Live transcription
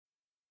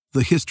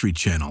the History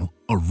Channel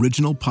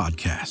original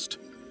podcast.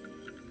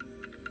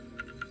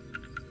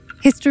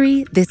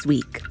 History This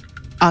Week,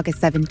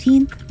 August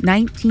 17th,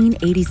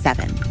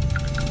 1987.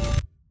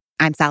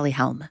 I'm Sally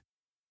Helm.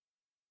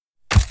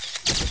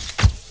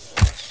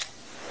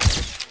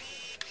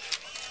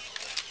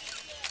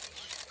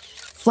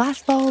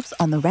 Flashbulbs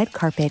on the red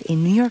carpet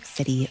in New York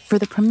City for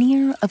the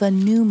premiere of a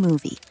new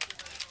movie,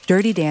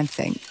 Dirty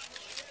Dancing.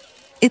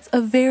 It's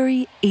a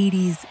very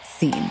 80s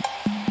scene.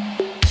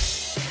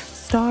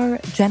 Star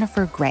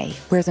Jennifer Grey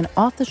wears an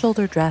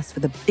off-the-shoulder dress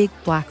with a big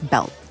black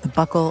belt, the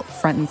buckle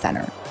front and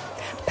center.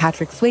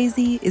 Patrick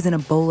Swayze is in a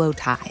bolo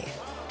tie.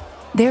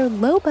 Their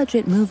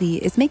low-budget movie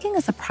is making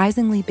a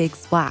surprisingly big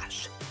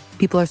splash.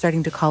 People are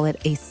starting to call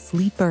it a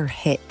sleeper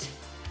hit.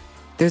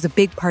 There's a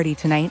big party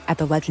tonight at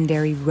the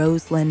legendary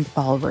Roseland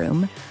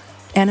Ballroom,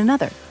 and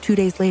another 2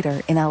 days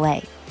later in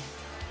LA.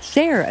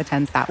 Cher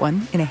attends that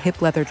one in a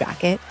hip leather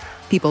jacket.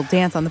 People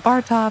dance on the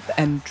bar top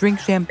and drink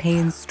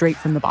champagne straight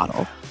from the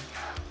bottle.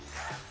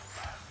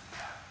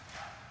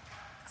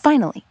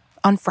 Finally,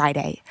 on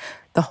Friday,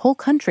 the whole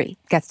country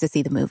gets to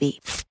see the movie.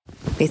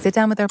 They sit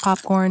down with their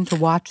popcorn to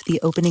watch the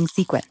opening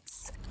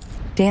sequence.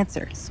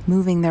 Dancers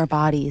moving their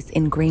bodies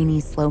in grainy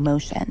slow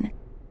motion.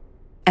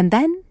 And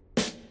then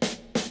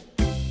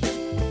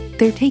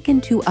they're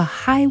taken to a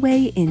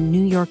highway in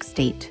New York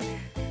State,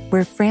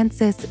 where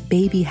Frances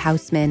Baby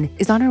Houseman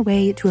is on her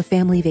way to a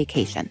family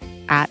vacation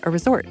at a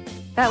resort.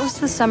 That was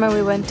the summer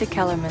we went to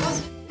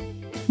Kellerman's.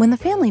 When the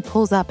family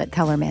pulls up at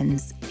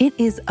Kellerman's, it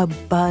is a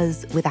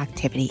buzz with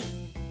activity.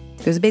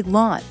 There's a big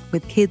lawn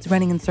with kids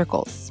running in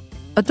circles,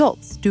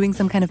 adults doing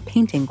some kind of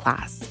painting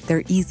class,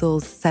 their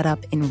easels set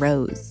up in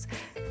rows.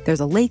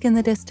 There's a lake in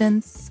the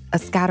distance, a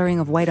scattering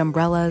of white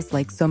umbrellas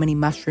like so many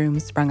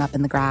mushrooms sprung up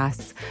in the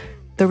grass.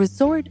 The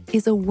resort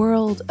is a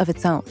world of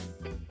its own.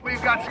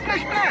 We've got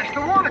Splish Splash,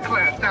 the water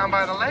class down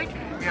by the lake.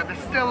 We have the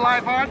still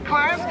life art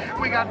class.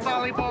 We got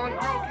volleyball and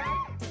croquet.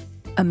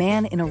 A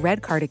man in a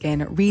red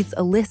cardigan reads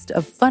a list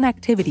of fun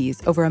activities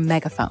over a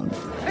megaphone.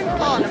 Ping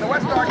pong in the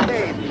West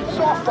Arcade.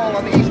 Softball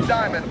on the East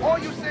Diamond. All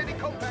you Sandy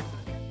Koufax.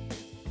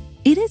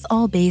 It is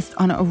all based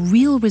on a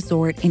real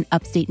resort in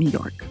upstate New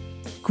York,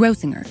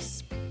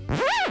 Grossinger's.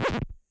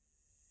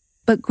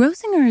 But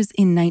Grossinger's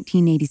in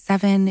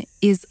 1987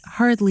 is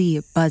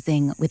hardly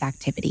buzzing with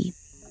activity.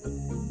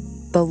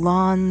 The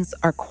lawns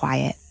are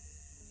quiet.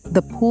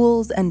 The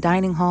pools and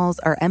dining halls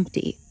are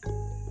empty.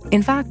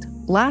 In fact,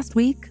 last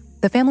week,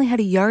 the family had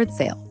a yard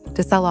sale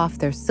to sell off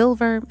their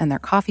silver and their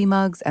coffee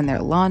mugs and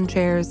their lawn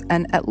chairs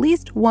and at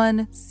least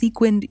one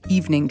sequined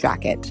evening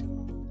jacket.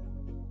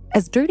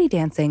 As Dirty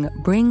Dancing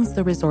brings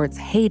the resort's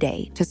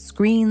heyday to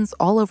screens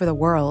all over the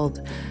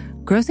world,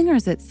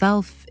 Grossinger's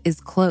itself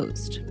is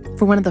closed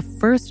for one of the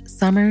first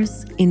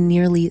summers in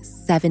nearly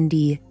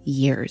 70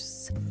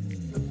 years.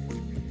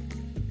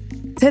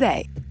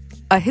 Today,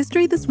 a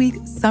History This Week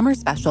summer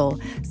special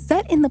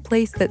set in the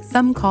place that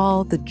some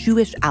call the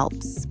Jewish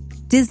Alps,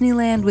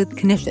 Disneyland with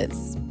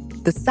Knishes,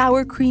 the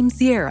sour cream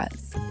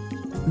Sierras,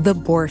 the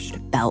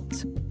Borscht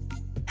Belt.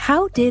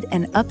 How did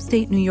an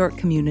upstate New York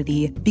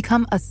community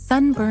become a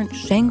sunburnt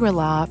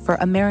Shangri-La for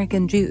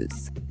American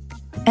Jews?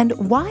 And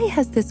why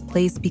has this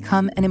place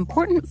become an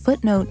important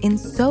footnote in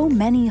so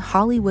many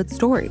Hollywood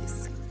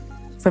stories?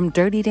 From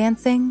Dirty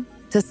Dancing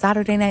to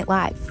Saturday Night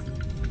Live.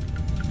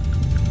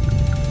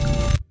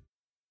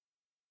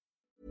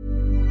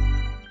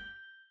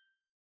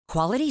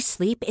 Quality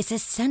sleep is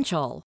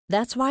essential.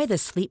 That's why the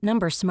Sleep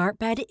Number Smart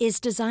Bed is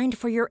designed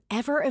for your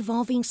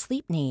ever-evolving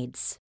sleep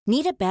needs.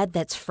 Need a bed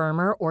that's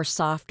firmer or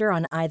softer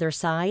on either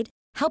side?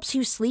 Helps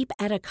you sleep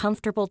at a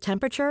comfortable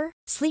temperature?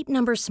 Sleep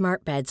Number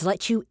Smart Beds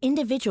let you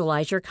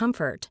individualize your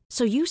comfort,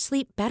 so you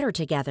sleep better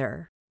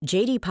together.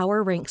 J.D.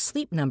 Power ranks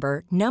Sleep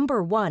Number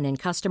number 1 in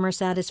customer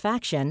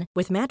satisfaction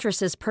with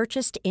mattresses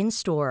purchased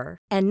in-store.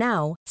 And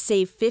now,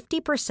 save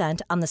 50%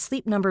 on the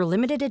Sleep Number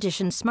Limited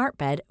Edition Smart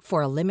Bed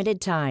for a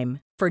limited time.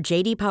 For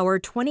J.D. Power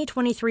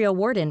 2023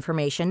 award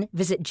information,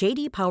 visit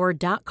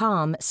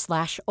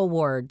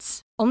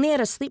jdpower.com/awards. Only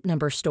at a Sleep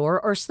Number store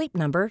or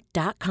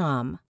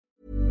sleepnumber.com.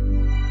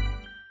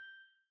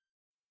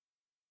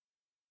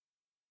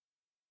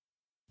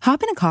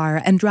 Hop in a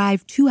car and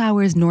drive 2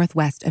 hours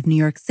northwest of New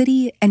York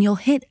City, and you'll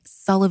hit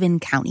Sullivan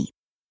County,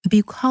 a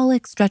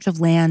bucolic stretch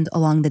of land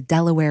along the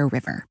Delaware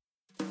River.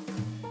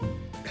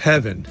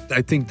 Heaven.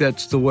 I think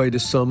that's the way to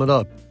sum it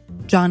up.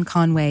 John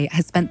Conway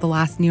has spent the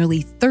last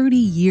nearly 30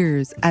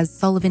 years as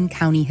Sullivan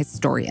County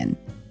historian.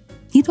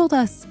 He told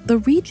us the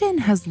region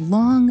has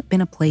long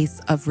been a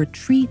place of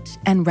retreat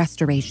and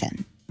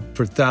restoration.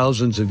 For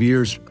thousands of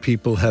years,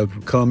 people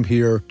have come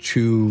here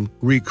to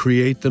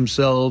recreate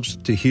themselves,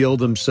 to heal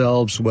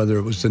themselves, whether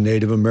it was the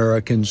Native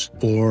Americans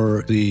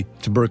or the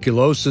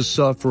tuberculosis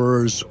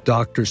sufferers.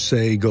 Doctors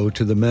say go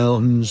to the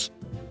mountains.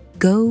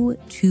 Go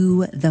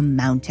to the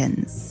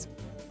mountains.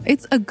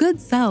 It's a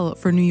good sell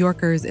for New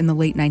Yorkers in the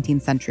late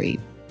 19th century.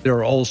 There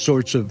are all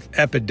sorts of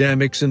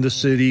epidemics in the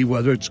city,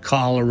 whether it's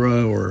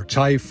cholera or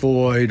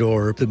typhoid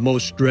or the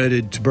most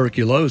dreaded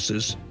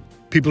tuberculosis.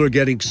 People are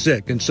getting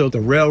sick, and so the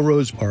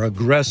railroads are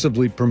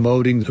aggressively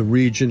promoting the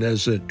region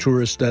as a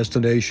tourist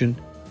destination.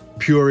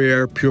 Pure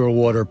air, pure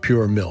water,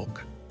 pure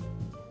milk.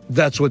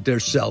 That's what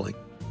they're selling.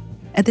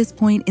 At this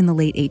point in the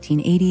late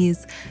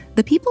 1880s,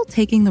 the people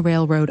taking the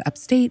railroad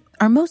upstate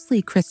are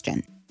mostly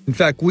Christian. In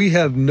fact, we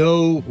have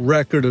no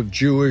record of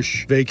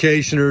Jewish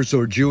vacationers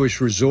or Jewish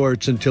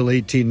resorts until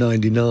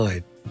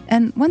 1899.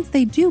 And once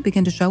they do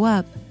begin to show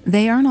up,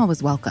 they aren't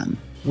always welcome.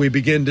 We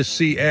begin to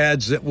see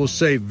ads that will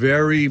say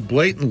very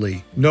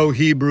blatantly, no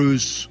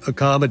Hebrews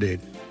accommodated.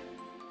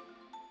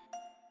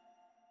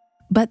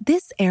 But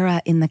this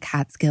era in the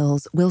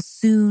Catskills will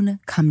soon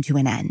come to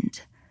an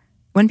end.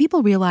 When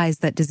people realize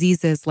that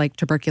diseases like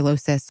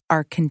tuberculosis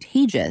are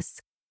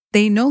contagious,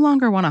 they no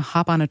longer want to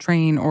hop on a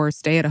train or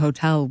stay at a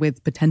hotel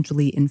with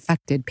potentially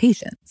infected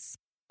patients.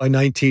 By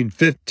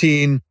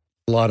 1915,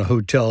 a lot of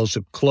hotels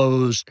have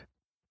closed.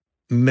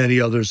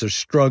 Many others are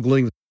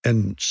struggling.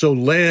 And so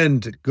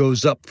land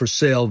goes up for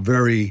sale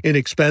very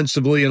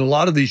inexpensively. And a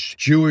lot of these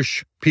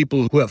Jewish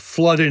people who have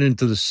flooded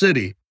into the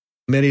city,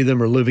 many of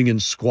them are living in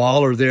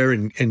squalor there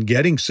and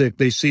getting sick.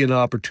 They see an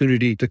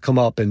opportunity to come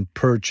up and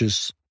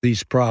purchase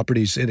these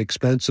properties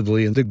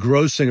inexpensively. And the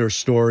Grosinger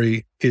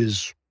story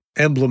is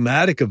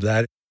emblematic of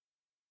that.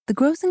 The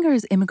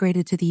Grosingers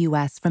immigrated to the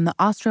U.S. from the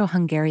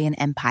Austro-Hungarian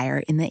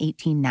Empire in the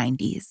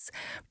 1890s.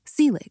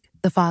 Selig,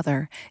 the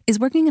father, is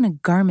working in a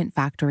garment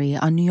factory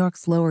on New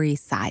York's Lower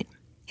East Side.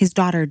 His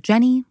daughter,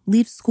 Jenny,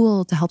 leaves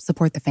school to help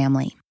support the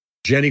family.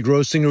 Jenny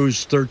Grosinger,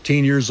 who's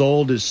 13 years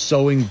old, is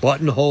sewing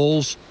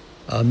buttonholes,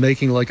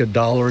 making like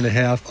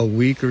 $1.50 a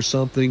week or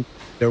something.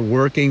 They're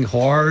working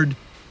hard.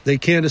 They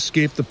can't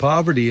escape the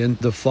poverty. And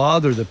the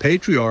father, the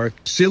patriarch,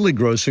 Selig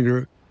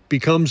Grosinger,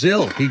 becomes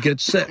ill. He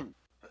gets sick.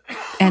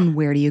 And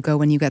where do you go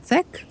when you get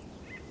sick?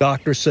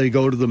 Doctors say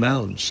go to the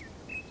mountains.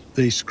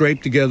 They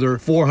scrape together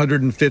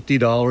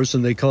 $450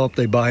 and they come up,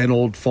 they buy an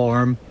old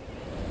farm.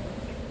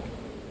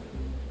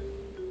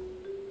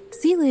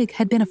 Selig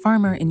had been a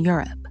farmer in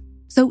Europe,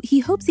 so he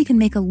hopes he can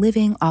make a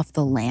living off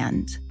the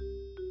land.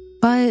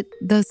 But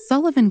the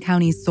Sullivan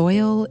County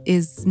soil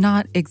is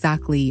not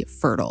exactly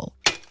fertile.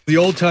 The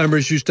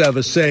old-timers used to have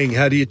a saying,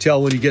 how do you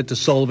tell when you get to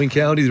Sullivan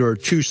County? There are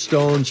 2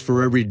 stones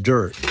for every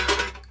dirt.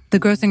 The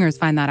Grosingers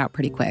find that out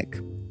pretty quick.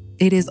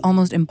 It is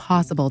almost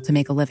impossible to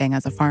make a living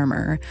as a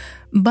farmer.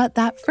 But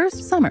that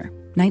first summer,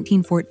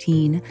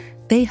 1914,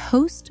 they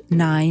host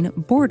 9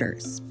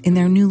 boarders in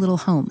their new little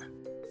home.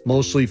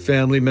 Mostly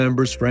family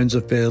members, friends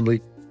of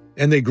family.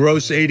 And they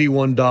gross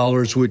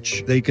 $81,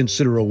 which they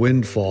consider a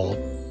windfall.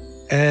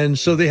 And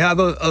so they have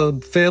a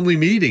family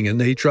meeting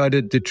and they try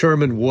to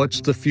determine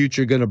what's the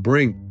future going to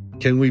bring.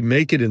 Can we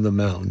make it in the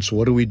mountains?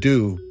 What do we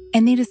do?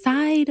 And they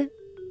decide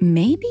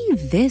maybe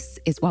this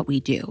is what we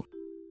do.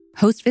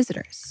 Host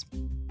visitors.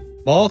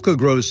 Malka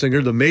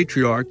Grosinger, the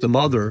matriarch, the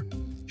mother,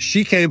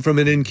 she came from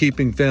an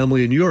innkeeping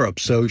family in Europe.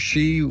 So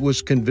she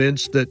was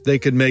convinced that they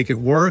could make it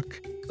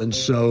work. And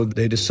so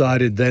they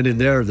decided then and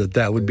there that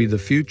that would be the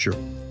future.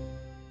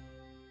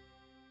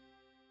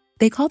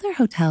 They call their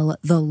hotel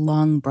the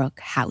Longbrook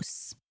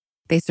House.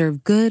 They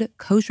serve good,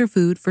 kosher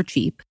food for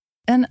cheap,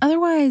 and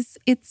otherwise,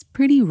 it's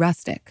pretty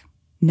rustic.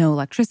 No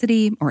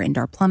electricity or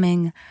indoor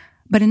plumbing.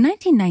 But in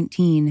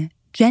 1919,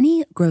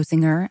 Jenny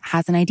Grosinger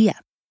has an idea.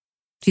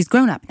 She's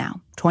grown up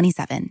now,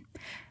 27,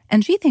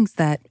 and she thinks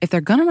that if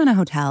they're going to run a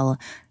hotel,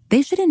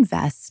 they should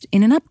invest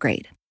in an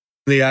upgrade.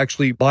 They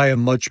actually buy a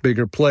much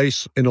bigger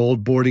place, an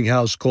old boarding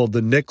house called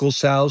the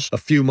Nichols House, a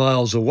few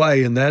miles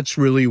away, and that's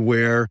really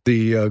where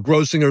the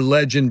Grosinger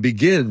legend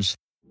begins.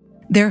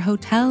 Their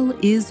hotel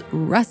is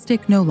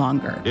rustic no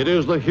longer. It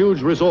is the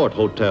huge resort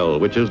hotel,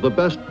 which is the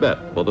best bet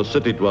for the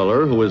city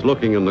dweller who is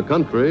looking in the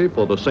country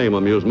for the same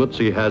amusements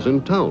he has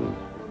in town,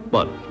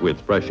 but with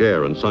fresh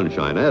air and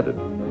sunshine added.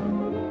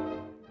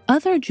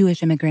 Other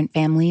Jewish immigrant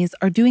families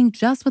are doing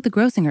just what the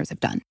Grosingers have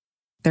done.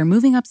 They're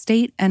moving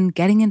upstate and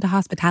getting into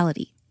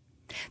hospitality.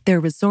 Their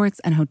resorts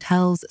and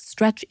hotels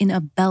stretch in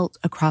a belt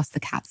across the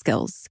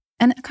Catskills,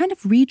 and a kind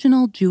of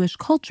regional Jewish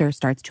culture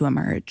starts to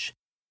emerge.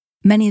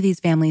 Many of these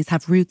families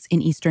have roots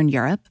in Eastern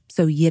Europe,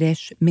 so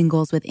Yiddish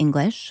mingles with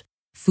English.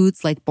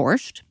 Foods like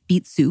borscht,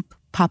 beet soup,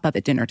 pop up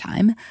at dinner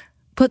time.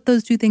 Put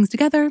those 2 things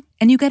together,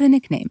 and you get a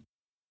nickname,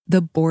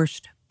 the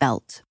Borscht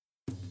Belt.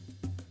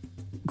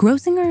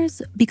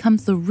 Grosinger's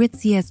becomes the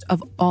ritziest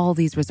of all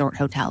these resort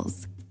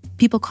hotels.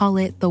 People call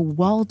it the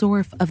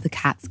Waldorf of the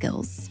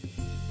Catskills.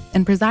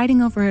 And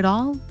presiding over it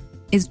all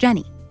is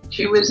Jenny.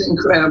 She was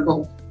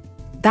incredible.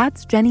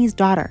 That's Jenny's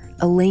daughter,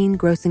 Elaine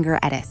Grosinger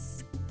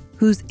Edis,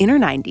 who's in her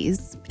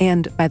 90s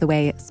and, by the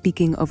way,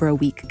 speaking over a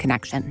weak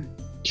connection.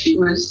 She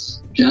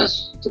was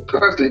just the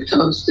perfect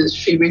hostess.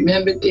 She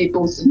remembered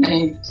people's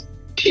names.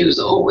 She was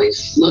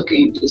always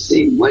looking to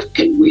see what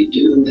can we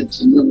do that's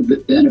a little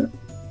bit better.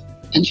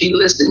 And she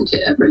listened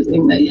to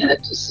everything they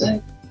had to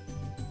say.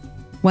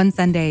 One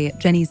Sunday,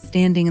 Jenny's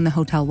standing in the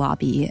hotel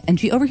lobby, and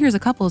she overhears a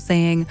couple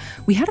saying,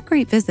 "We had a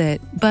great visit,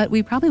 but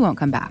we probably won't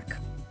come back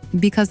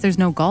because there's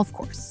no golf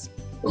course."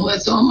 Well,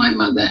 that's all my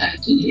mother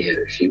had to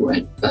hear. She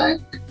went back,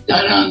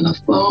 got on the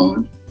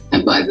phone, and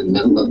And by the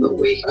middle of the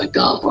week, a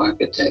golf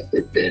architect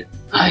had been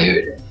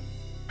hired.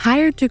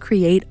 Hired to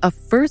create a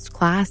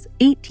first-class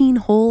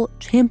 18-hole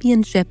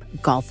championship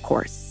golf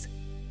course.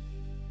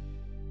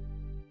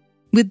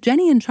 With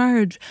Jenny in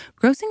charge,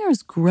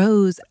 Grossinger's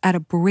grows at a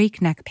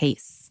breakneck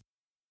pace.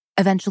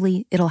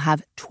 Eventually, it'll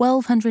have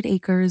 1,200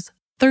 acres,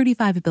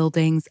 35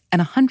 buildings, and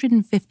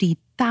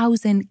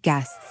 150,000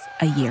 guests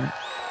a year.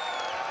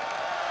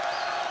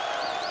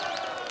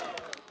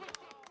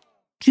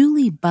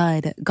 Julie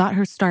Budd got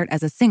her start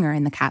as a singer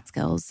in the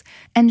Catskills,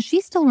 and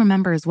she still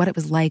remembers what it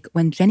was like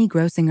when Jenny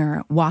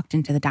Grossinger walked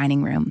into the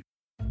dining room.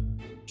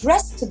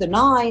 Dressed to the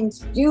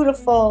nines,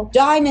 beautiful,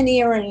 diamond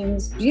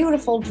earrings,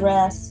 beautiful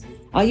dress.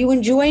 Are you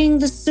enjoying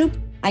the soup?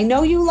 I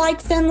know you like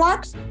thin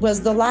lox.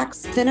 Was the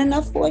lox thin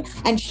enough for you?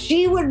 And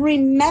she would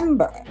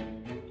remember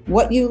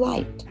what you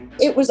liked.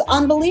 It was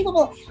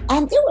unbelievable.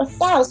 And there were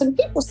 1,000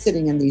 people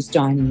sitting in these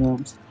dining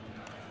rooms.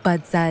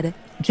 Budd said,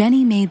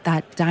 Jenny made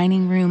that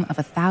dining room of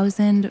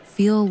 1,000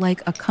 feel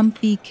like a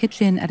comfy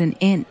kitchen at an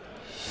inn.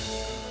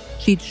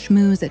 She'd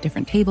schmooze at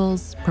different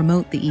tables,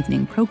 promote the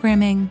evening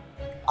programming.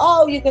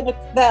 Oh, you're going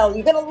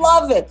to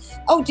love it.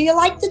 Oh, do you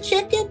like the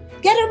chicken?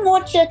 Get her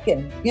more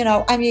chicken.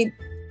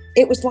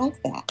 It was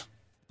like that.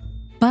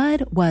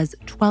 Budd was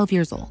 12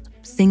 years old,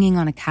 singing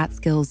on a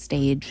Catskills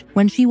stage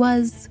when she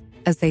was,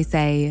 as they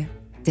say,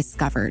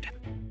 discovered.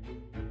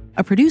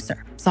 A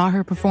producer saw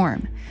her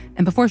perform,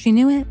 and before she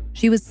knew it,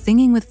 she was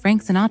singing with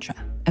Frank Sinatra,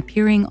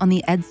 appearing on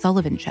The Ed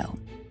Sullivan Show.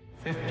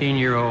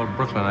 15-year-old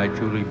Brooklynite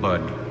Julie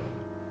Budd.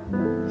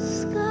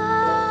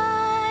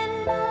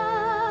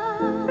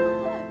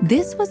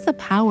 This was the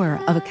power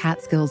of a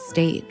Catskills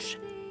stage,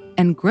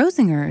 and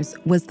Grossinger's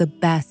was the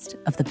best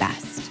of the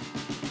best.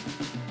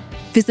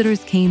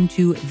 Visitors came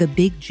to the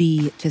Big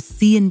G to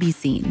see and be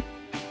seen.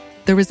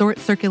 The resort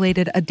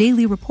circulated a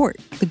daily report,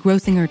 the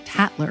Grossinger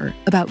Tatler,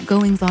 about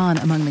goings-on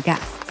among the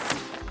guests.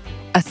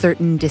 A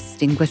certain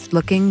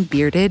distinguished-looking,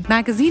 bearded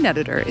magazine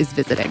editor is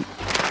visiting.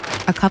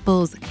 A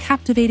couple's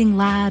captivating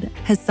lad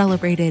has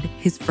celebrated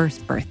his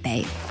first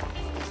birthday.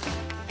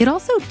 It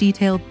also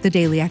detailed the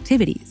daily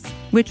activities,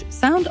 which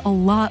sound a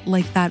lot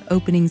like that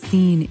opening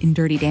scene in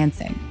Dirty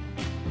Dancing.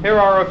 Here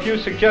are a few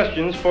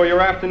suggestions for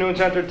your afternoon's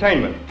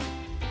entertainment.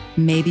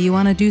 Maybe you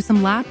want to do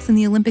some laps in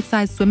the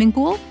Olympic-sized swimming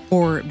pool,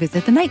 or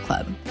visit the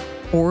nightclub,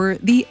 or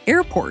the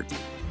airport.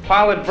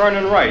 Pilot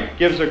Vernon Wright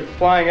gives a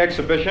flying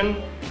exhibition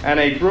and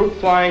a group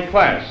flying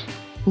class.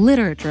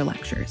 Literature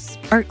lectures,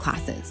 art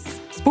classes,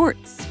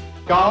 sports.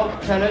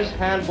 Golf, tennis,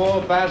 handball,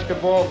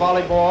 basketball,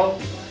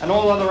 volleyball, and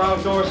all other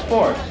outdoor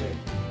sports.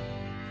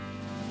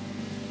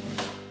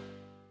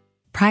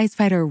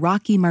 Prizefighter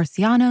Rocky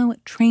Marciano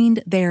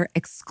trained there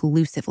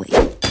exclusively.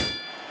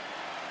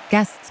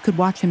 Guests could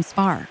watch him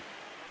spar.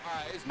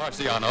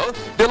 Marciano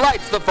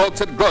delights the folks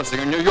at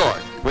Grossinger, New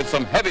York, with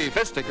some heavy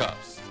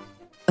fisticuffs.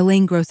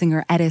 Elaine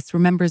Grossinger Edis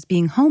remembers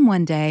being home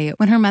one day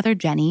when her mother,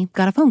 Jenny,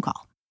 got a phone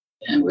call.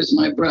 It was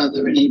my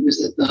brother, and he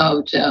was at the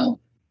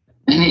hotel.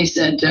 And he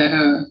said to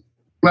her,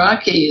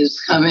 Rocky is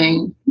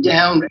coming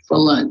down for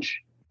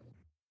lunch.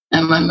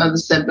 And my mother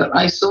said, but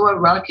I saw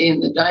Rocky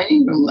in the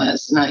dining room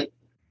last night.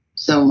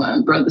 So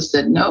my brother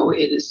said, no,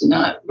 it is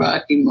not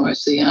Rocky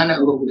Marciano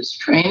who was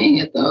training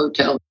at the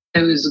hotel.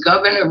 It was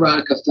Governor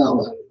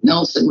Rockefeller,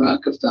 Nelson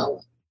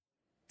Rockefeller.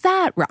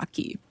 That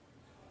Rocky.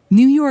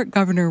 New York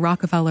Governor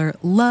Rockefeller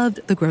loved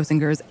the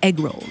Grossingers' egg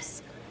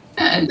rolls.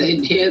 And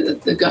they'd hear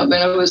that the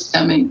governor was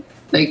coming.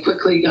 They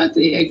quickly got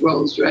the egg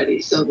rolls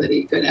ready so that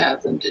he could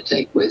have them to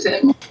take with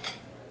him.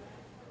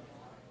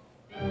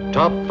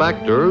 Top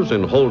factors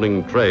in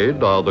holding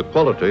trade are the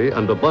quality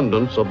and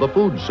abundance of the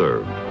food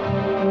served.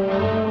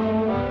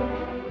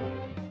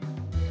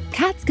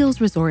 Catskills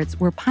resorts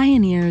were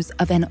pioneers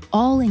of an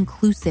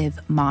all-inclusive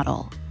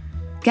model.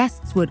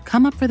 Guests would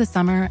come up for the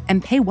summer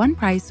and pay one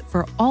price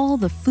for all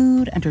the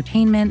food,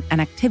 entertainment,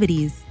 and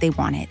activities they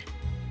wanted,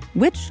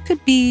 which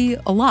could be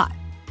a lot.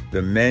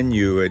 The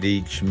menu at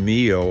each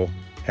meal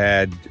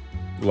had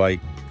like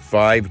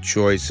 5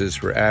 choices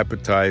for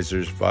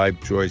appetizers,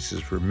 5 choices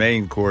for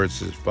main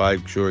courses,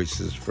 5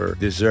 choices for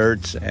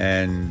desserts,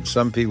 and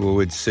some people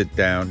would sit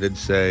down and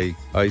say,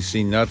 I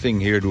see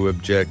nothing here to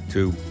object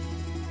to.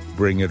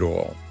 Bring it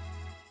all.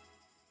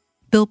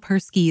 Bill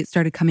Persky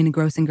started coming to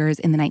Grossinger's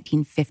in the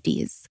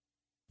 1950s.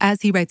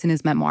 As he writes in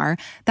his memoir,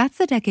 that's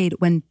the decade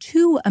when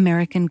 2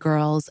 American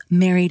girls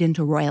married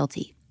into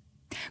royalty.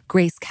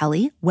 Grace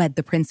Kelly wed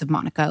the Prince of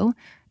Monaco,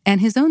 and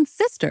his own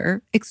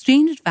sister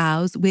exchanged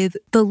vows with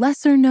the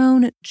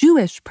lesser-known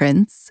Jewish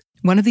prince,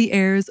 one of the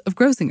heirs of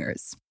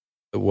Grossinger's.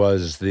 It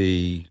was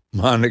the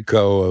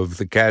Monaco of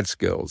the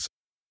Catskills.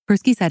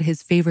 Persky said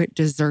his favorite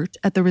dessert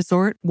at the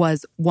resort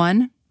was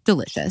 1,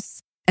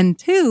 delicious, and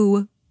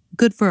 2,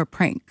 good for a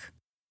prank.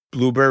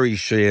 Blueberry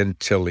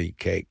chantilly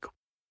cake.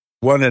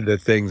 One of the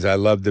things I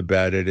loved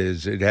about it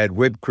is it had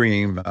whipped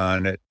cream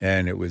on it,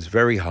 and it was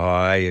very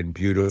high and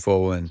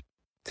beautiful. And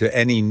to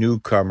any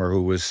newcomer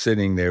who was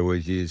sitting there,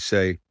 you'd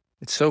say,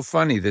 it's so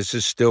funny, this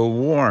is still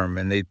warm.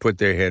 And they'd put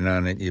their hand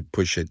on it, and you'd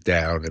push it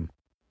down, and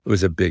it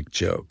was a big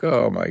joke.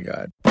 Oh, my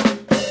God.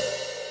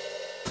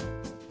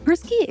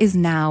 Persky is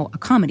now a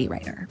comedy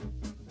writer.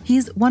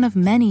 He's one of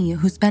many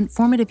who spent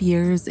formative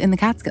years in the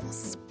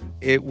Catskills.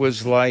 It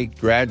was like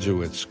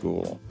graduate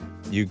school.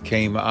 You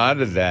came out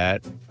of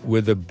that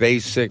with a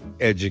basic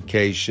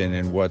education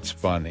in what's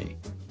funny.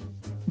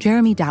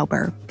 Jeremy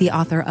Dauber, the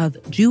author of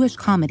Jewish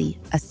Comedy,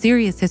 A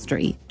Serious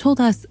History, told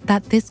us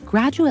that this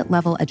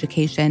graduate-level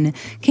education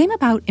came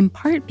about in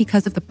part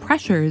because of the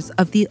pressures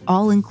of the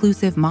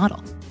all-inclusive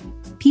model.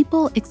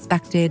 People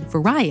expected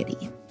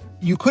variety.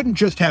 You couldn't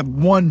just have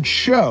one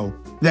show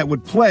that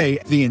would play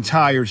the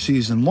entire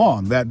season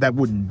long. That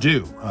wouldn't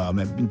do.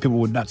 And people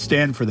would not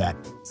stand for that.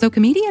 So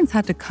comedians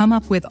had to come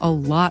up with a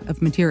lot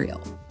of material,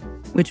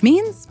 which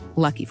means,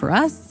 lucky for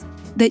us,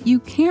 that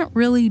you can't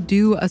really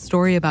do a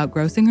story about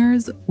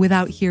Grossingers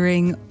without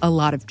hearing a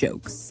lot of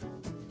jokes.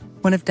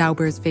 One of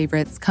Dauber's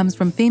favorites comes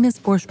from famous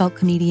Borscht Belt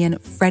comedian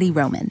Freddie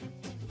Roman.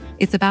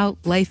 It's about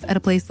life at a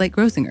place like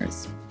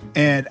Grossingers.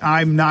 And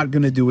I'm not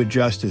going to do it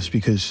justice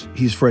because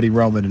he's Freddie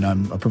Roman and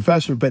I'm a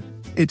professor, but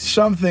it's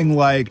something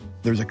like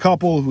there's a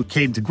couple who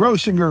came to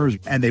Grossingers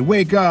and they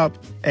wake up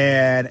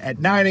and at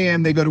 9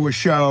 a.m. they go to a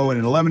show and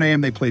at 11 a.m.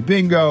 they play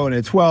bingo and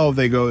at 12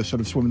 they go sort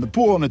of swim in the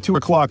pool and at 2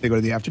 o'clock they go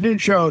to the afternoon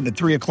show and at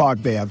 3 o'clock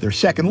they have their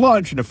second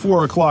lunch and at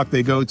 4 o'clock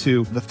they go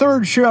to the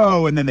third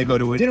show and then they go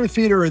to a dinner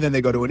theater and then they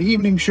go to an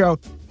evening show.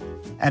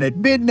 And at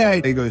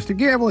midnight, he goes to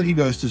gamble and he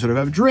goes to sort of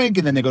have a drink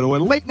and then they go to a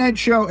late night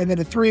show. And then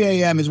at 3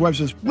 a.m., his wife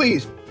says,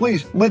 please,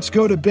 let's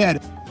go to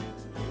bed.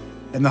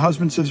 And the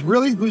husband says,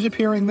 really? Who's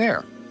appearing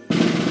there?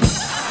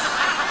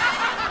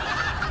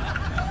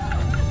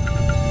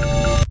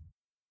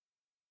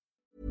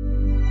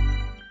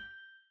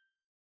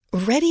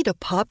 Ready to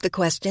pop the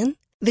question?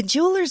 The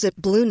jewelers at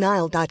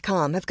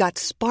BlueNile.com have got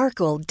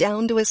sparkle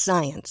down to a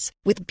science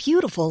with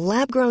beautiful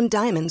lab-grown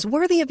diamonds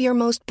worthy of your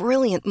most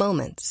brilliant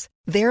moments.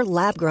 Their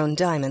lab-grown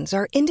diamonds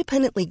are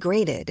independently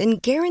graded and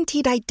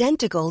guaranteed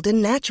identical to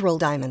natural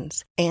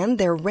diamonds. And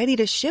they're ready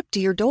to ship to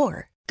your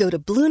door. Go to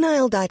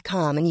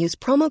BlueNile.com and use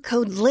promo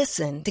code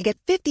LISTEN to get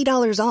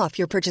 $50 off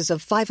your purchase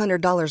of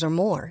 $500 or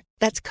more.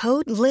 That's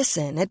code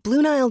LISTEN at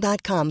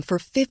BlueNile.com for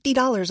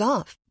 $50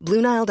 off.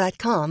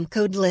 BlueNile.com,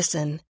 code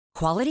LISTEN.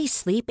 Quality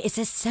sleep is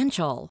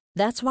essential.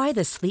 That's why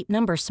the Sleep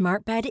Number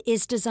Smart Bed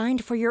is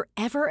designed for your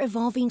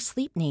ever-evolving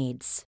sleep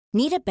needs.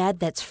 Need a bed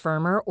that's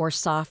firmer or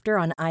softer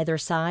on either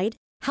side?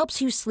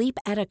 Helps you sleep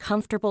at a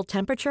comfortable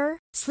temperature?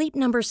 Sleep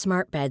Number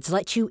Smart Beds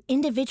let you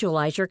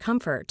individualize your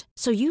comfort,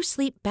 so you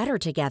sleep better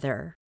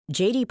together.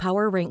 J.D.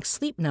 Power ranks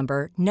Sleep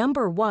Number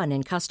number 1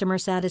 in customer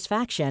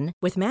satisfaction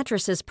with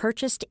mattresses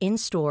purchased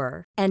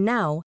in-store. And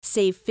now,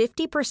 save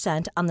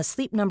 50% on the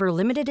Sleep Number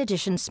Limited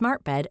Edition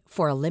Smart Bed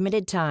for a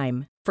limited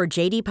time. For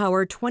J.D.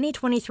 Power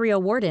 2023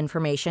 award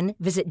information,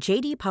 visit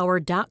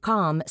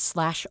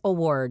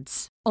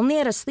jdpower.com/awards. Only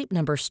at a Sleep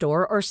Number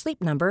store or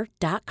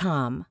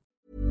sleepnumber.com.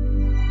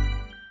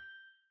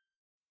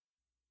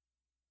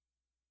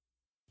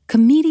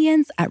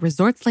 Comedians at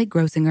resorts like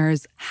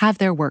Grossingers have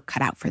their work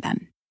cut out for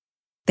them.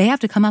 They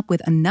have to come up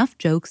with enough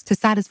jokes to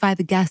satisfy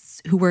the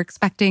guests who were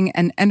expecting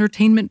an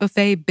entertainment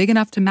buffet big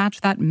enough to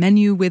match that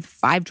menu with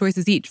 5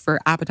 choices each for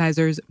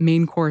appetizers,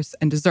 main course,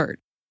 and dessert.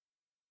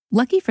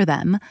 Lucky for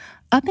them,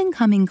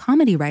 up-and-coming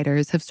comedy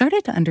writers have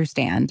started to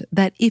understand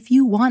that if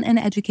you want an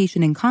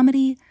education in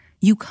comedy,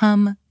 you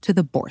come to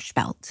the Borscht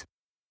Belt.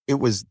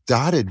 It was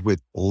dotted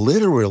with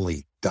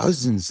literally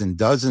dozens and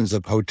dozens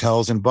of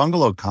hotels and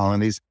bungalow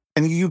colonies,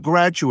 and you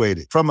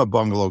graduated from a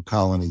bungalow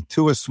colony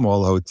to a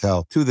small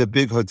hotel to the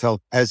big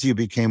hotel as you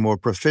became more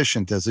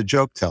proficient as a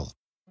joke teller.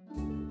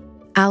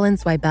 Alan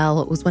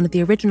Zweibel was one of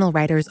the original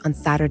writers on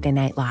Saturday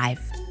Night Live.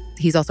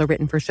 He's also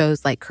written for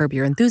shows like Curb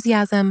Your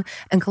Enthusiasm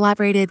and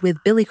collaborated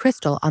with Billy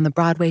Crystal on the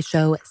Broadway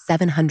show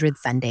 700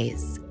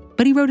 Sundays.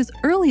 But he wrote his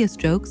earliest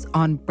jokes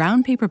on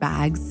brown paper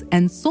bags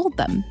and sold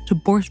them to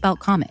Borscht Belt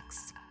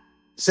Comics.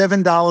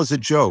 $7 a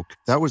joke.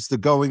 That was the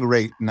going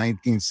rate in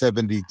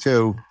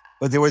 1972.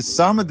 But there was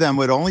some of them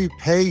would only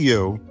pay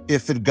you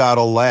if it got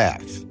a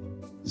laugh.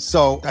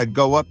 So I'd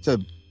go up to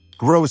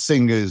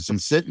Grossingers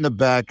and sit in the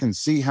back and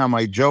see how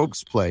my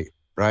jokes played,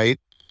 right?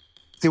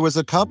 There was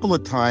a couple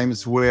of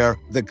times where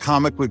the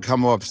comic would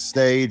come off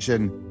stage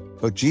and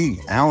go, gee,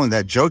 Alan,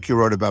 that joke you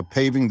wrote about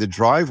paving the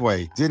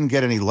driveway didn't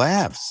get any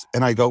laughs.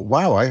 And I go,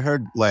 wow, I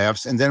heard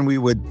laughs. And then we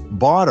would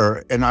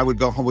barter and I would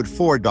go home with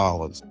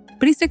 $4.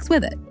 But he sticks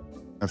with it.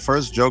 The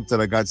first joke that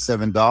I got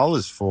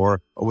 $7 for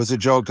was a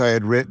joke I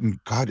had written.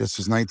 God, this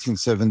was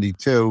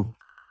 1972.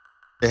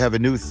 They have a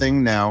new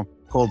thing now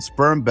called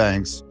sperm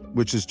banks,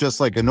 which is just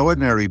like an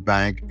ordinary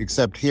bank,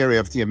 except here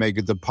after you make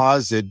a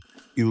deposit,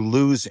 you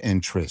lose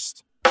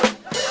interest.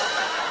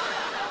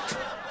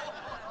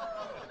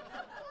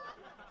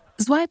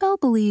 Zweibel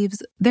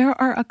believes there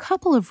are a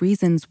couple of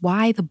reasons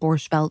why the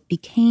Borscht Belt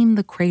became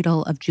the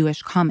cradle of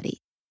Jewish comedy.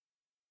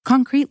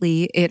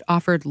 Concretely, it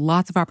offered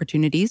lots of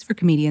opportunities for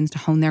comedians to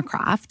hone their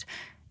craft,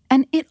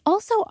 and it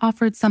also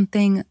offered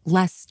something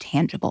less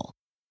tangible,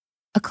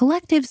 a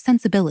collective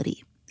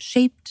sensibility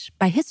shaped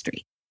by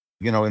history.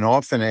 You know, an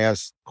often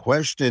asked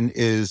question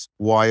is,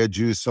 why are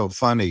Jews so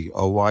funny?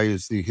 Or why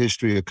is the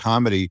history of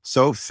comedy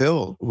so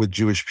filled with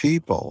Jewish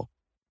people?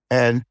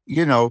 And,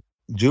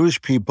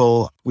 Jewish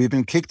people, we've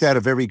been kicked out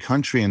of every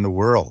country in the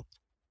world.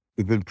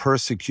 We've been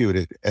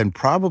persecuted. And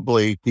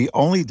probably the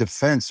only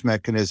defense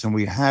mechanism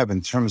we have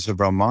in terms of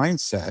our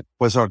mindset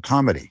was our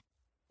comedy.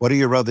 What are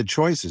your other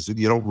choices?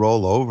 You don't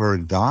roll over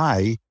and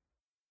die.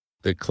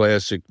 The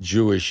classic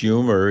Jewish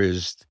humor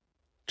is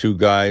two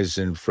guys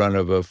in front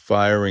of a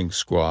firing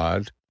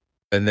squad,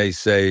 and they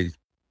say, "Do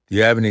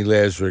you have any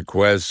last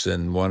requests?"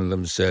 And one of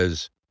them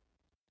says,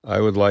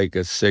 "I would like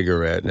a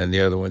cigarette." And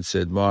the other one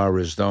said,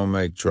 "Morris, don't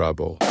make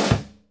trouble."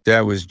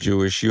 That was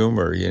Jewish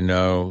humor,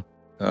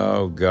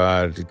 Oh,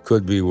 God, it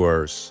could be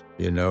worse.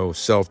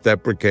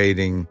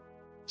 Self-deprecating,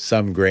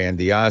 some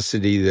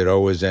grandiosity that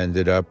always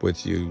ended up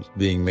with you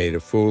being made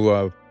a fool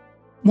of.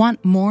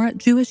 Want more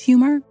Jewish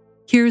humor?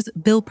 Here's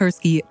Bill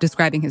Persky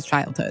describing his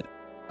childhood.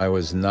 I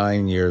was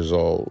 9 years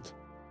old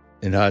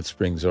in Hot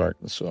Springs,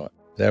 Arkansas.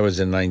 That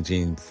was in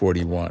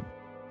 1941.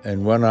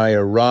 And when I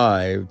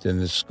arrived in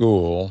the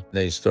school,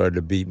 they started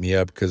to beat me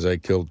up because I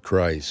killed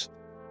Christ.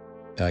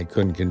 I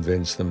couldn't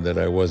convince them that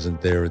I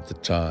wasn't there at the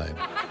time.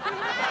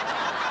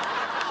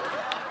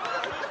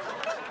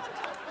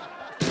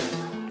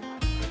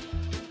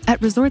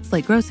 At resorts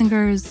like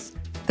Grossinger's,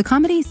 the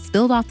comedy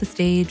spilled off the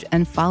stage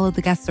and followed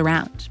the guests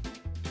around.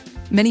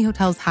 Many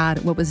hotels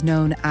had what was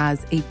known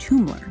as a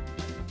tumler,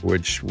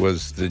 which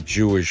was the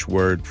Jewish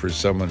word for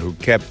someone who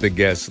kept the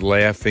guests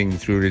laughing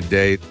through the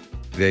day.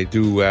 They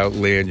do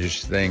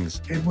outlandish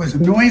things. It was a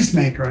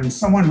noisemaker and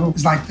someone who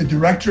was like the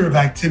director of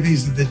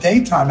activities of the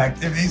daytime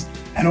activities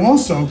and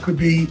also could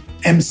be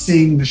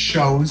emceeing the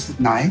shows at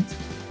night.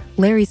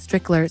 Larry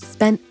Strickler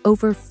spent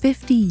over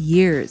 50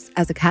 years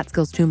as a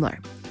Catskills tumler.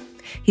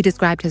 He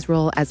described his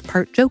role as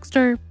part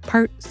jokester,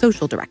 part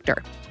social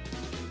director.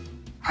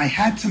 I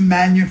had to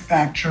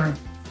manufacture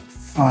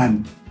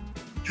fun.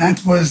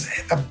 That was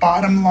the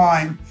bottom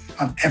line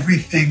of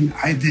everything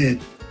I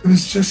did. It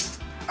was just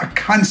a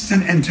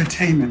constant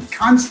entertainment,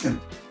 constant.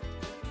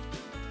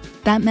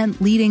 That meant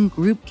leading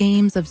group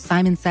games of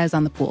Simon Says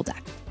on the pool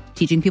deck,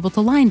 teaching people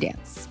to line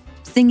dance,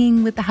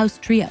 singing with the house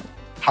trio.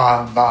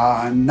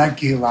 Hava,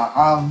 Nagila.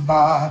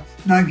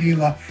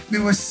 We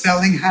were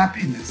selling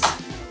happiness.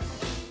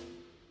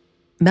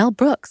 Mel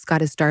Brooks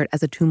got his start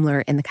as a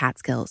tumler in the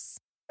Catskills.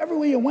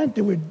 Everywhere you went,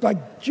 there were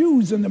like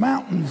Jews in the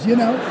mountains,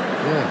 Yeah.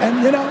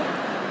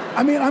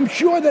 And, I'm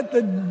sure that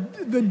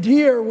the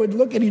deer would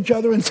look at each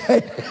other and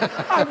say,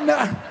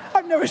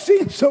 I've never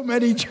seen so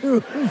many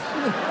Jews.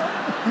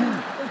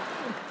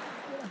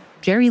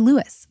 Jerry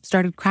Lewis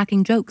started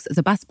cracking jokes as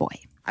a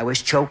busboy. I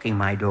was choking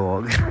my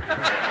dog.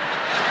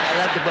 I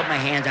love to put my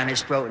hands on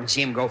his throat and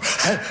see him go.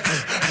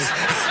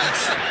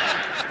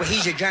 Well,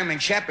 he's a German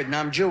Shepherd and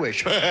I'm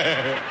Jewish.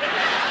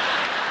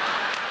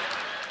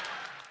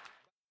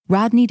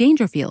 Rodney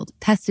Dangerfield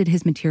tested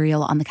his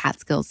material on the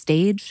Catskills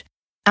stage.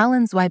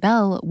 Alan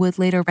Zweibel would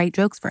later write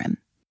jokes for him.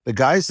 The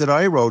guys that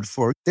I wrote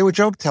for, they were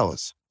joke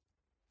tellers.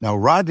 Now,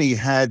 Rodney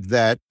had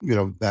that,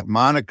 that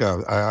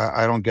moniker,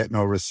 I don't get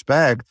no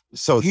respect.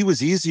 So he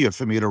was easier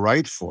for me to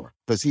write for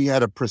because he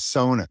had a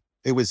persona.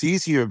 It was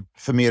easier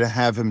for me to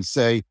have him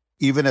say,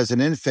 even as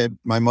an infant,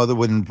 my mother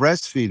wouldn't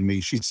breastfeed me.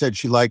 She said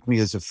she liked me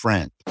as a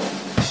friend.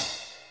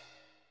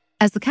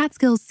 As the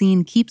Catskills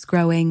scene keeps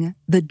growing,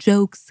 the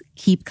jokes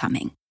keep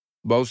coming.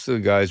 Most of the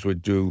guys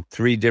would do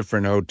 3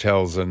 different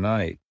hotels a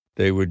night.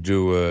 They would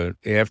do a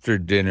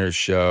after-dinner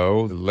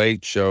show, a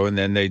late show, and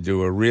then they'd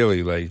do a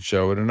really late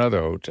show at another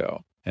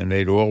hotel. And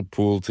they'd all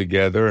pool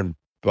together and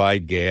buy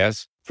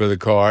gas for the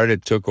car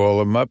that took all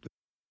of them up.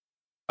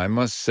 I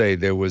must say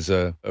there was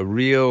a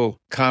real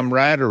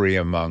camaraderie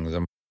among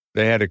them.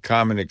 They had a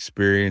common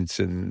experience,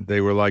 and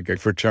they were like a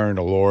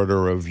fraternal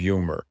order of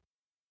humor.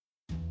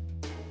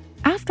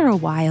 After a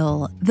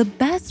while, the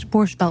best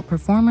Borscht Belt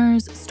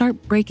performers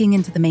start breaking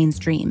into the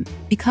mainstream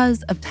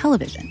because of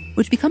television,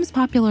 which becomes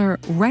popular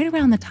right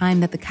around the time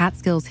that the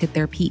Catskills hit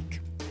their peak.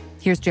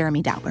 Here's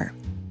Jeremy Dauber.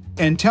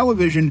 And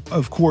television,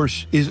 of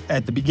course, is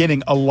at the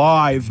beginning a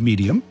live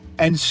medium.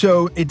 And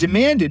so it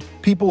demanded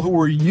people who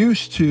were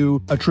used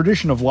to a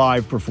tradition of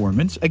live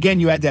performance. Again,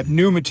 you had to have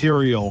new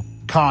material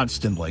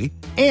constantly.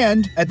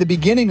 And at the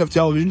beginning of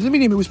television, the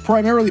medium, it was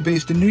primarily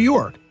based in New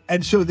York.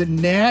 And so the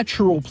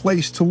natural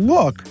place to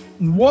look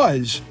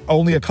was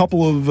only a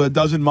couple of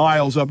dozen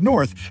miles up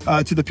north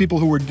to the people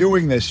who were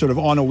doing this sort of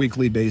on a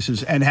weekly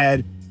basis and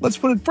had, let's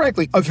put it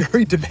frankly, a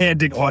very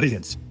demanding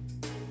audience.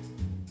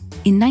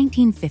 In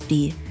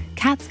 1950,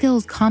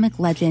 Catskills comic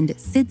legend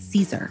Sid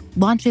Caesar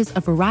launches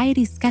a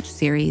variety sketch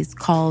series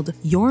called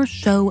Your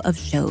Show of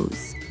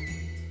Shows.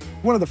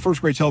 One of the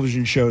first great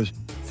television shows,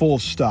 full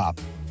stop.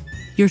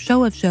 Your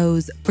Show of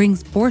Shows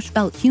brings Borscht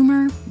Belt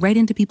humor right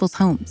into people's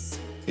homes.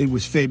 It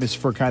was famous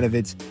for kind of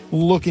its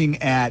looking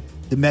at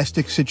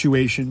domestic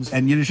situations,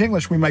 and Yiddish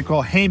English we might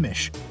call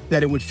Hamish,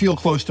 that it would feel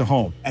close to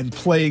home, and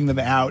playing them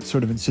out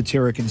sort of in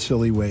satiric and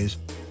silly ways.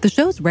 The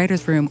show's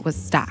writer's room was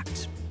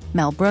stacked.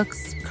 Mel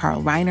Brooks,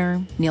 Carl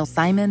Reiner, Neil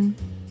Simon.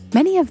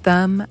 Many of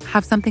them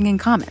have something in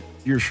common.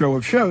 Your Show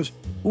of Shows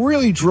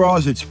really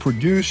draws its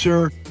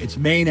producer, its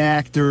main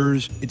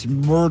actors, its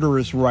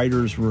murderous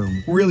writer's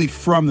room, really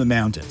from the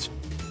mountains.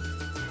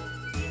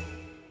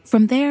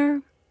 From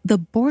there, the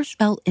Borscht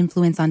Belt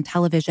influence on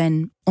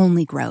television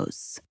only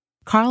grows.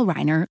 Carl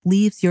Reiner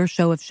leaves Your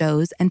Show of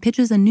Shows and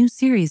pitches a new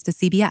series to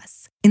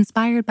CBS,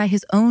 inspired by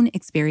his own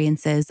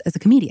experiences as a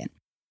comedian.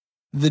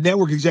 The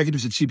network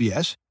executives at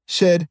CBS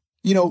said,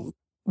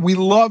 we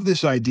love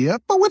this idea,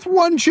 but with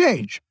one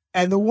change.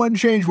 And the one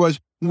change was,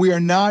 we are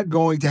not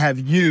going to have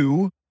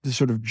you, the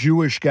sort of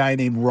Jewish guy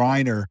named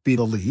Reiner, be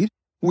the lead.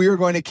 We are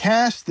going to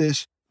cast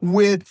this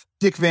with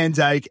Dick Van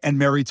Dyke and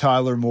Mary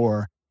Tyler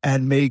Moore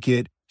and make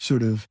it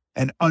sort of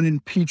an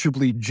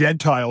unimpeachably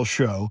Gentile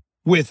show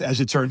with, as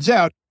it turns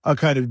out, a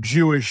kind of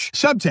Jewish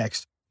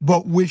subtext,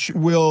 but which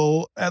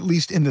will, at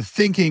least in the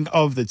thinking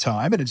of the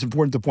time, and it's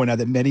important to point out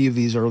that many of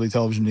these early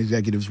television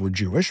executives were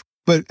Jewish,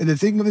 but in the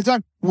thinking of the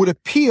time, would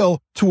appeal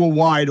to a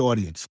wide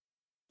audience.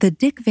 The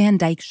Dick Van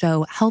Dyke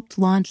Show helped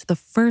launch the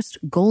first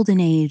golden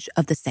age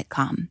of the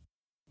sitcom.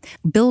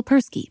 Bill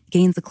Persky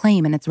gains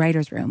acclaim in its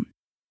writer's room.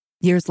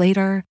 Years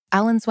later,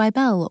 Alan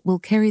Zweibel will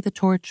carry the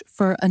torch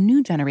for a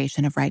new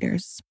generation of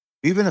writers.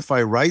 Even if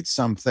I write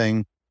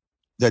something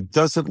that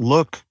doesn't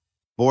look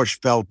Borscht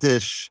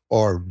Belt-ish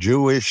or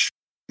Jewish,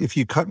 if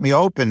you cut me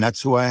open,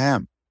 that's who I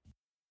am.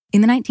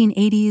 In the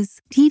 1980s,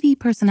 TV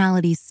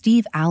personality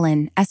Steve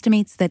Allen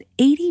estimates that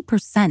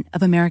 80%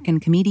 of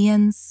American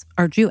comedians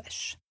are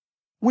Jewish.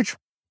 Which,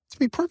 to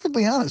be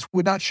perfectly honest,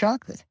 would not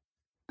shock me.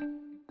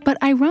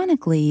 But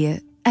ironically,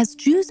 as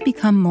Jews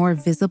become more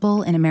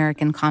visible in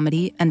American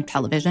comedy and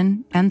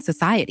television and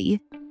society,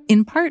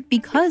 in part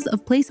because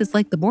of places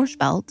like the Borscht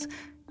Belt,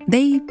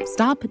 they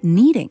stop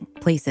needing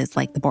places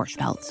like the Borscht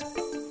Belt.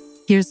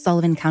 Here's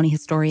Sullivan County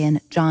historian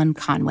John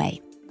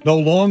Conway. No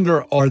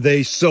longer are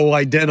they so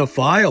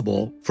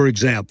identifiable, for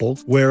example,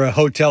 where a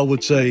hotel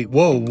would say,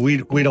 whoa, we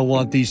don't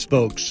want these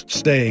folks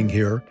staying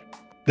here.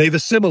 They've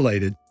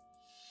assimilated.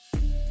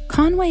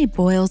 Conway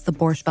boils the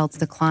Borscht Belt's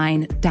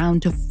decline down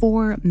to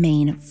four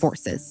main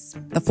forces,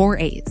 the 4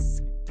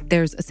 A's.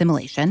 There's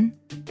assimilation.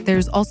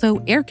 There's also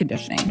air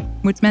conditioning,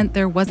 which meant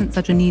there wasn't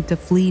such a need to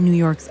flee New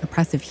York's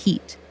oppressive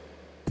heat.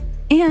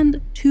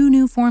 And 2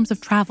 new forms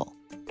of travel,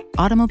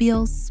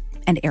 automobiles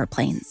and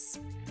airplanes.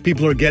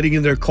 People are getting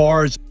in their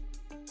cars.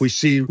 We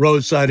see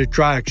roadside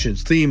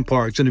attractions, theme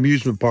parks, and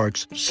amusement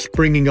parks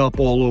springing up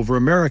all over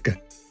America.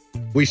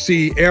 We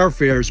see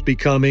airfares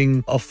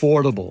becoming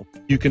affordable.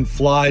 You can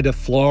fly to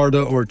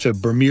Florida or to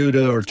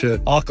Bermuda or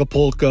to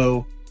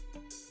Acapulco.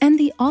 And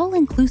the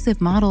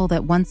all-inclusive model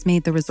that once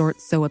made the resort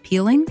so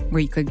appealing,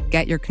 where you could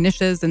get your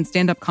knishes and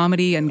stand-up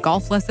comedy and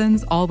golf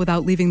lessons all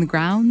without leaving the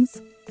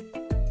grounds,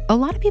 a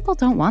lot of people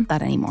don't want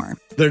that anymore.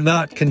 They're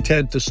not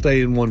content to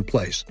stay in one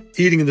place,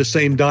 eating in the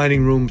same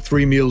dining room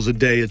 3 meals a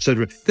day,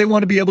 etc. They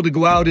want to be able to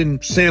go out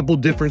and sample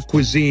different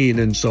cuisine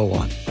and so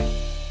on.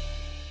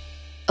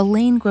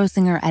 Elaine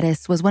Grossinger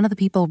Edis was one of the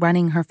people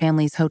running her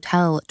family's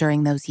hotel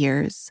during those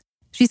years.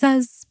 She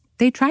says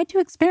they tried to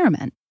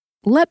experiment,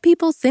 let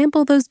people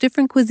sample those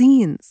different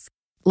cuisines.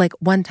 Like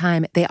one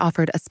time they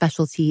offered a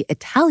specialty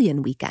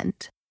Italian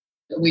weekend.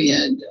 We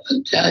had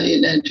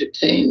Italian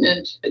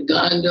entertainment, a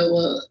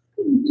gondola.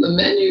 The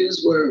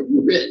menus were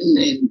written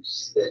in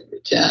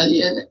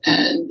Italian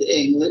and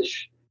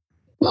English.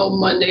 Well,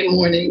 Monday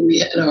morning, we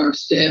had our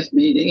staff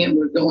meeting and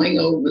we're going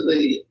over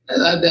the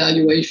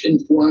evaluation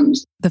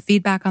forms. The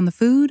feedback on the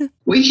food?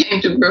 We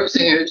came to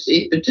Grossinger's to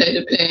eat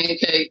potato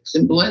pancakes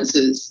and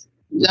blintzes,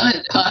 not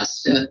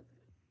pasta.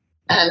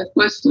 And of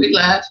course, we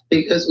laughed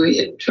because we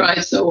had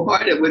tried so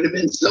hard. It would have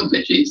been so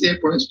much easier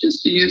for us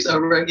just to use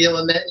our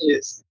regular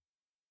menus.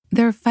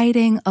 They're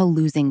fighting a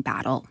losing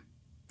battle.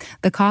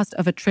 The cost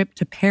of a trip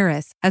to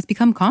Paris has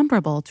become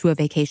comparable to a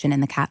vacation in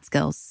the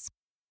Catskills.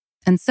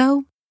 And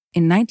so,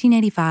 in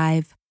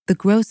 1985, the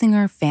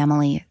Grossinger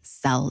family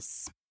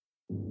sells.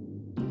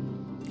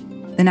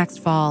 The next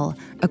fall,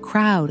 a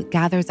crowd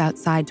gathers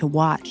outside to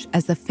watch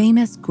as the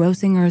famous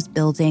Grossinger's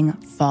building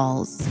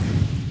falls,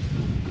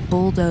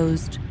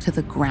 bulldozed to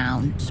the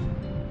ground.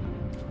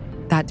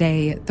 That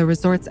day, the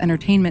resort's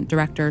entertainment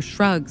director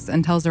shrugs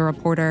and tells a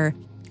reporter,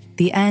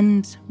 "The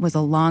end was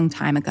a long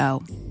time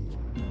ago."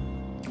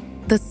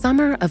 The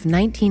summer of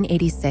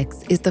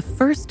 1986 is the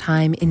first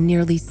time in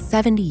nearly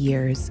 70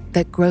 years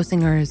that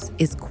Grossinger's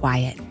is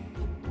quiet.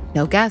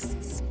 No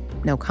guests,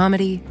 no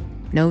comedy,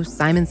 no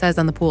Simon Says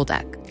on the pool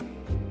deck.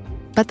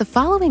 But the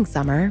following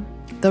summer,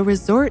 the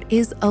resort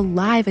is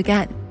alive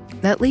again,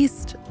 at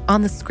least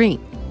on the screen.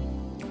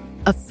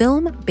 A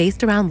film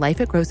based around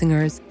life at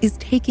Grossinger's is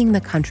taking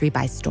the country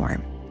by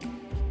storm.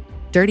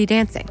 Dirty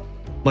Dancing.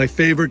 My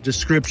favorite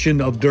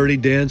description of Dirty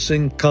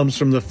Dancing comes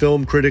from the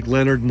film critic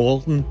Leonard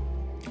Maltin.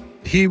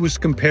 He was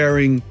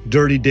comparing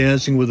Dirty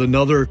Dancing with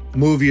another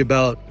movie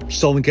about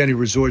Sullivan County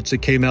resorts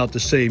that came out the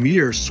same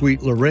year,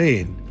 Sweet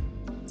Lorraine.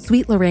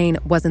 Sweet Lorraine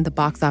wasn't the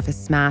box office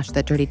smash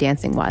that Dirty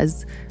Dancing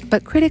was,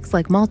 but critics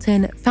like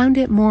Maltin found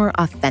it more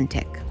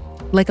authentic,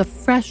 like a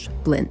fresh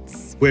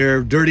Blintz.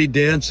 Where Dirty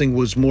Dancing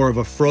was more of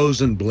a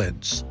frozen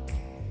Blintz.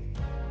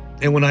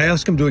 And when I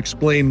asked him to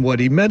explain what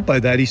he meant by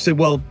that, he said,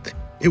 well,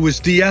 It was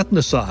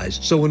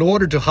de-ethnicized. So in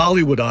order to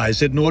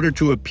Hollywoodize it, in order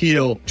to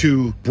appeal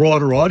to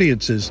broader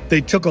audiences,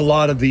 they took a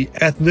lot of the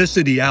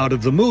ethnicity out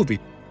of the movie.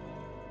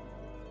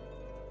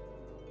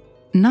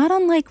 Not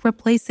unlike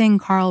replacing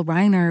Carl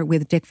Reiner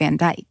with Dick Van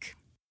Dyke.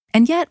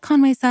 And yet,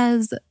 Conway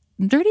says,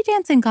 Dirty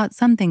Dancing got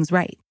some things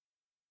right.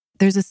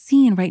 There's a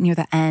scene right near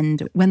the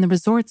end when the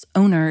resort's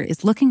owner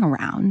is looking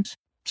around,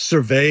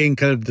 surveying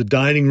kind of the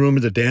dining room or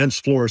the dance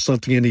floor or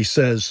something, and he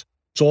says,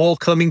 it's all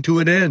coming to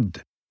an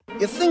end.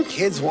 You think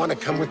kids want to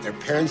come with their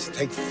parents to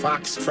take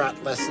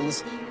foxtrot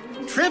lessons?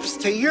 Trips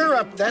to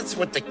Europe, that's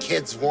what the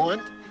kids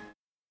want.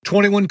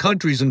 21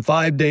 countries in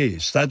 5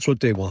 days, that's what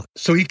they want.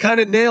 So he kind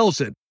of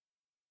nails it.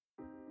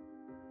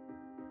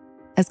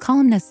 As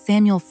columnist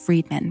Samuel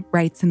Friedman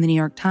writes in the New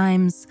York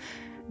Times,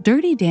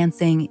 Dirty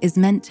Dancing is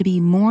meant to be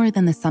more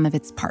than the sum of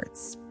its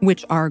parts,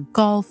 which are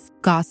golf,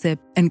 gossip,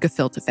 and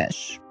gefilte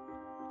fish.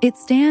 It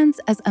stands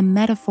as a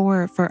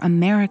metaphor for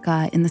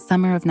America in the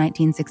summer of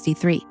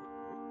 1963.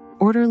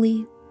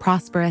 Orderly,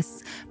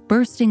 prosperous,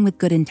 bursting with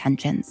good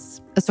intentions,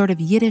 a sort of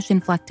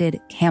Yiddish-inflected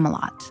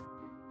Camelot.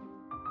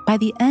 By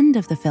the end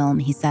of the film,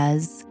 he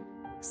says,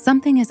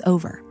 something is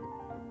over,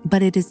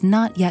 but it is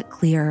not yet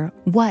clear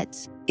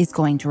what is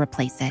going to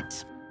replace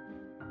it.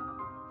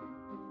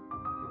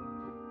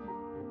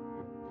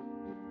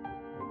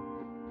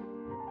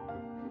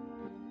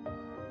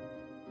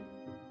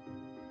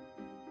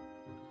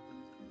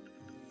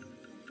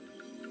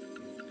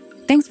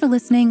 Thanks for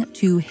listening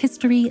to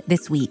History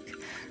This Week.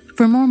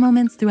 For more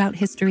moments throughout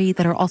history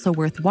that are also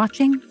worth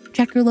watching,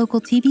 check your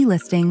local TV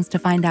listings to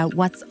find out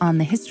what's on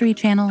the History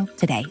Channel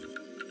today.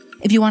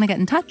 If you want to get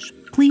in touch,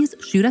 please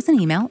shoot us an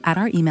email at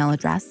our email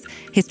address,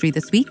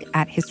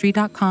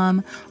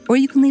 historythisweek@history.com, or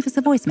you can leave us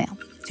a voicemail,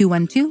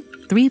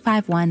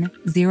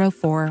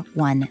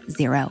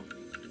 212-351-0410.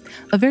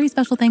 A very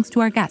special thanks to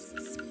our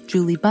guests,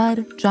 Julie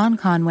Budd, John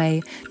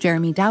Conway,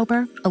 Jeremy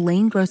Dauber,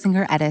 Elaine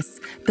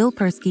Grossinger-Edis, Bill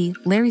Persky,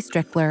 Larry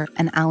Strickler,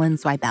 and Alan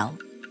Zweibel.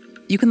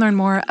 You can learn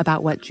more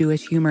about what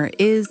Jewish humor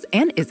is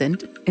and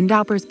isn't in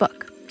Dauber's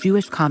book,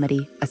 Jewish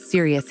Comedy, A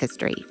Serious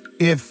History.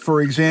 If,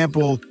 for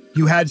example,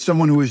 you had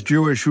someone who was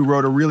Jewish who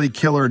wrote a really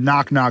killer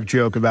knock-knock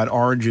joke about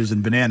oranges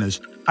and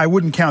bananas, I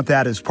wouldn't count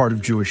that as part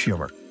of Jewish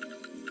humor.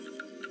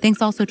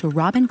 Thanks also to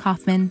Robin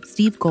Kaufman,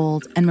 Steve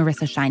Gold, and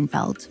Marissa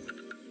Scheinfeld.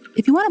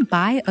 If you want to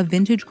buy a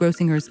vintage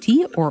Grossinger's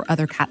tee or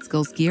other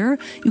Catskills gear,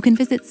 you can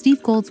visit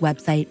Steve Gold's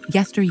website,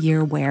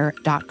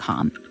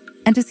 yesteryearwear.com.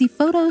 And to see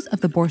photos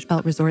of the Borscht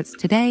Belt resorts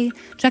today,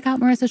 check out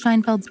Marissa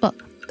Scheinfeld's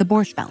book, The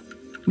Borscht Belt,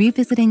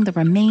 Revisiting the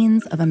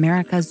Remains of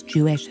America's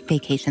Jewish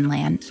Vacation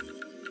Land.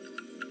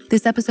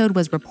 This episode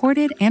was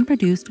reported and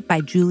produced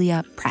by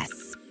Julia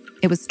Press.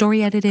 It was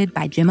story edited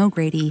by Jim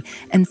O'Grady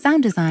and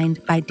sound designed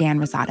by Dan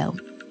Rosato.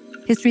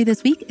 History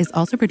This Week is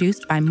also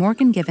produced by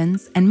Morgan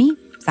Givens and me,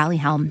 Sally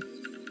Helm.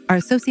 Our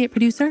associate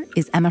producer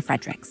is Emma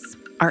Fredericks.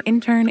 Our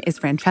intern is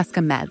Francesca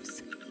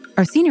Mevs.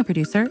 Our senior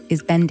producer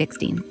is Ben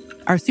Dickstein.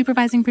 Our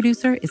supervising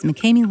producer is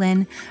McKamey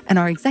Lynn, and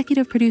our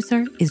executive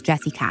producer is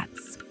Jesse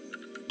Katz.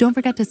 Don't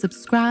forget to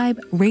subscribe,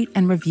 rate,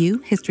 and review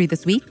History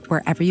This Week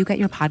wherever you get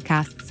your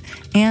podcasts,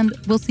 and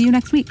we'll see you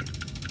next week.